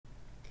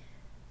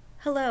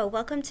Hello,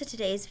 welcome to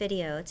today's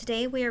video.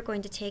 Today we are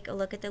going to take a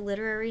look at the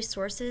Literary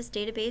Sources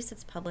database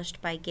that's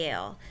published by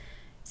Gale.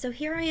 So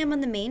here I am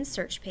on the main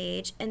search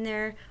page, and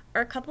there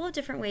are a couple of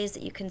different ways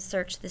that you can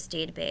search this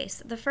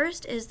database. The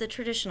first is the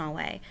traditional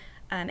way,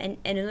 and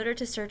in order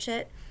to search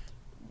it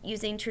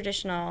using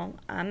traditional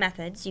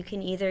methods, you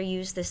can either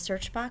use this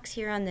search box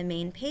here on the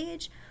main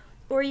page,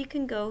 or you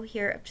can go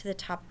here up to the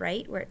top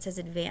right where it says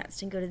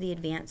Advanced and go to the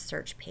Advanced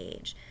Search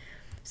page.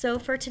 So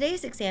for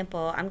today's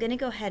example, I'm going to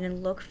go ahead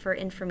and look for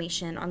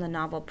information on the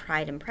novel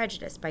Pride and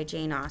Prejudice by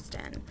Jane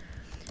Austen.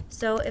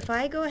 So if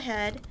I go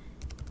ahead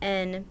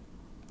and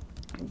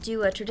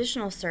do a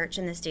traditional search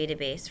in this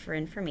database for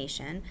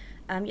information,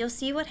 you'll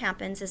see what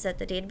happens is that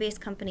the database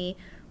company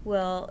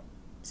will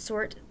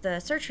sort the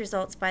search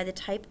results by the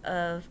type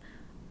of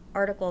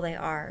article they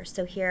are.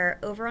 So here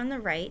over on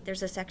the right,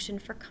 there's a section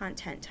for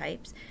content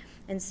types.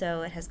 And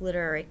so it has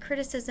literary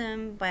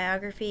criticism,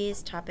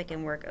 biographies, topic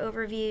and work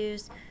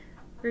overviews,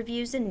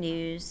 reviews and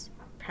news,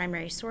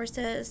 primary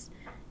sources,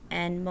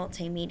 and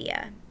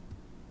multimedia.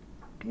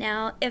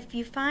 Now, if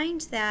you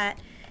find that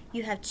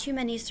you have too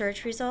many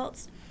search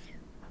results,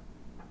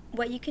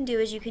 what you can do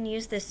is you can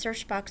use this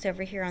search box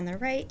over here on the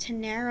right to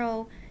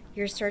narrow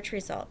your search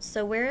results.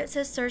 So where it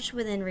says search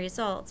within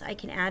results, I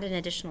can add an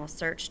additional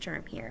search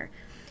term here.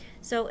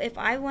 So if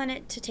I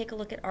wanted to take a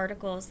look at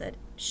articles that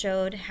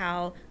showed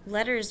how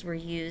letters were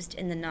used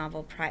in the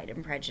novel Pride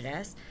and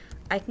Prejudice,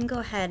 I can go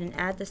ahead and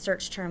add the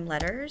search term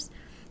letters,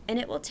 and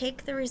it will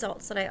take the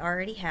results that I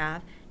already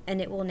have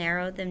and it will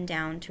narrow them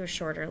down to a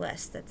shorter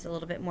list that's a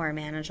little bit more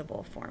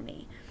manageable for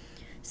me.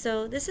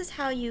 So this is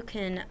how you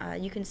can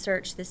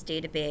search this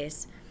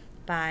database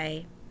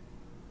by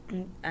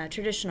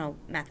traditional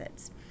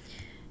methods.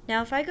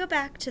 Now if I go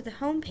back to the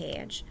home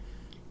page,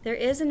 there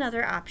is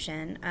another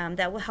option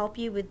that will help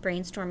you with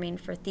brainstorming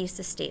for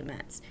thesis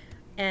statements.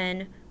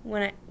 And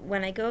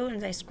when I go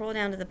and I scroll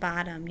down to the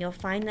bottom, you'll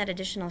find that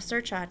additional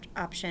search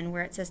option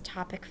where it says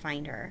Topic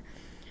Finder.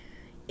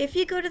 If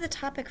you go to the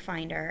Topic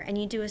Finder and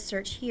you do a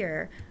search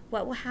here,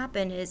 what will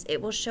happen is it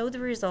will show the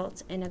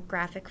results in a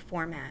graphic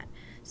format.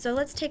 So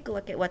let's take a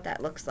look at what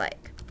that looks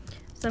like.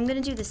 So I'm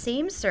going to do the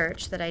same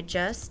search that I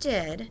just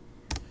did,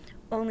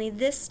 only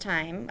this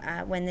time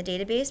when the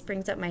database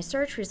brings up my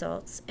search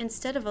results,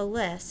 instead of a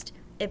list,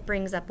 it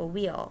brings up a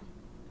wheel.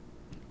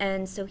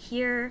 And so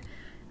here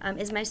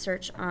is my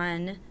search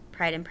on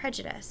Pride and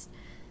Prejudice.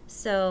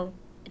 So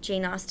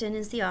Jane Austen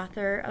is the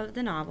author of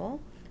the novel.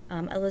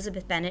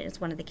 Elizabeth Bennet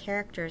is one of the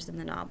characters in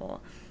the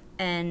novel.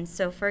 And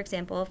so, for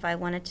example, if I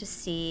wanted to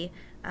see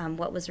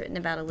what was written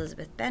about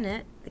Elizabeth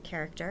Bennet, the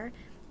character,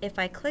 if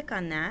I click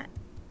on that,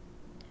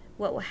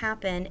 what will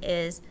happen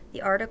is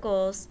the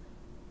articles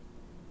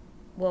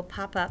will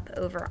pop up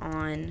over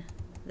on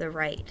the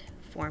right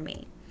for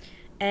me.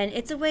 And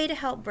it's a way to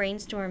help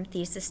brainstorm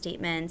thesis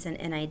statements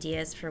and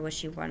ideas for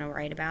what you want to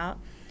write about.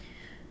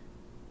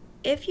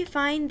 If you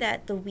find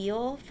that the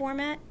wheel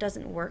format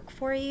doesn't work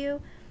for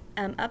you,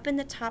 up in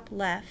the top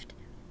left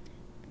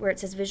where it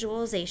says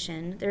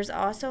visualization, there's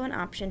also an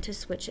option to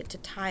switch it to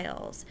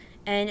tiles.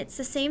 And it's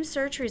the same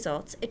search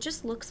results, it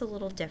just looks a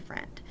little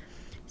different.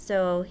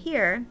 So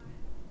here,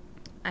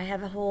 I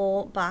have a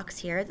whole box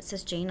here that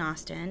says Jane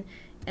Austen,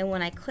 and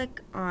when I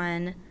click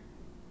on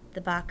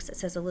the box that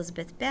says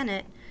Elizabeth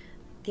Bennet,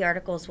 the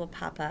articles will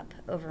pop up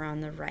over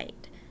on the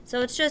right. So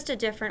it's just a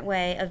different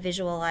way of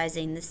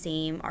visualizing the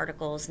same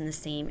articles and the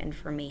same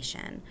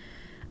information.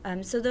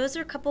 So those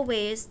are a couple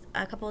ways,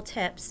 a couple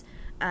tips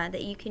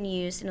that you can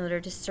use in order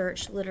to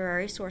search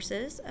literary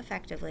sources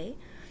effectively.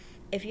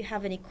 If you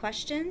have any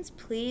questions,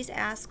 please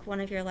ask one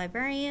of your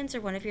librarians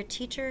or one of your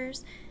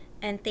teachers,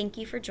 and thank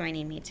you for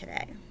joining me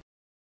today.